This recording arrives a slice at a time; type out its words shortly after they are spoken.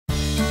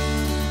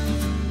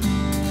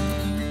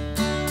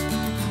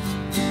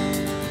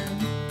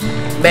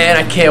Man,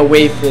 I can't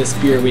wait for this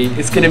Spirit Week.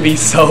 It's gonna be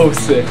so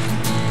sick.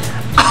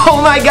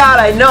 Oh my god,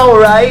 I know,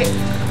 right?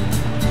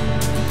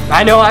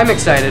 I know, I'm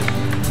excited.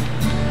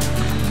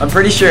 I'm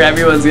pretty sure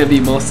everyone's gonna be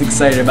most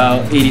excited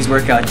about 80s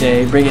workout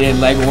day, bringing in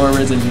leg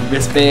warmers and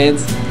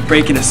wristbands,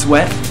 breaking a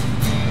sweat.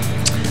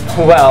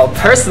 Well,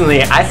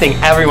 personally, I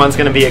think everyone's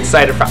gonna be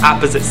excited for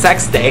Opposite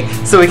Sex Day,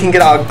 so we can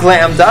get all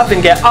glammed up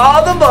and get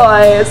all the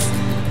boys.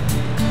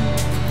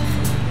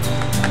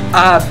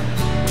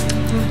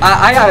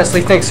 I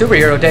honestly think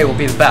Superhero Day will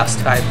be the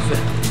best. I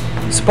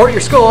support your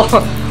school.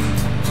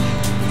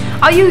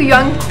 All you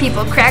young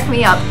people crack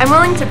me up. I'm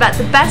willing to bet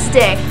the best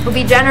day will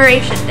be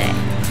Generation Day.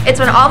 It's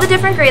when all the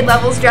different grade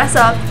levels dress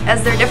up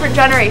as their different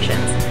generations.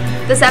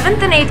 The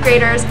 7th and 8th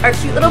graders are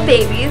cute little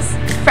babies,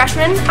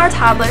 freshmen are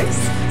toddlers,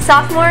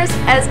 sophomores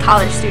as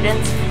college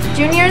students,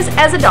 juniors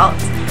as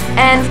adults,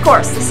 and of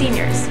course the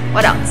seniors.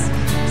 What else?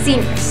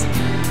 Seniors.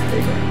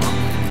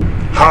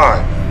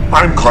 Hi,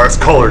 I'm class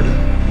colored.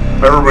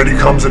 Everybody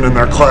comes in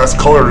their class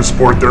color to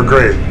sport their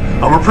grade.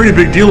 I'm a pretty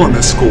big deal in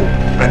this school,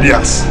 and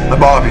yes,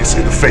 I'm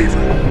obviously the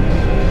favorite.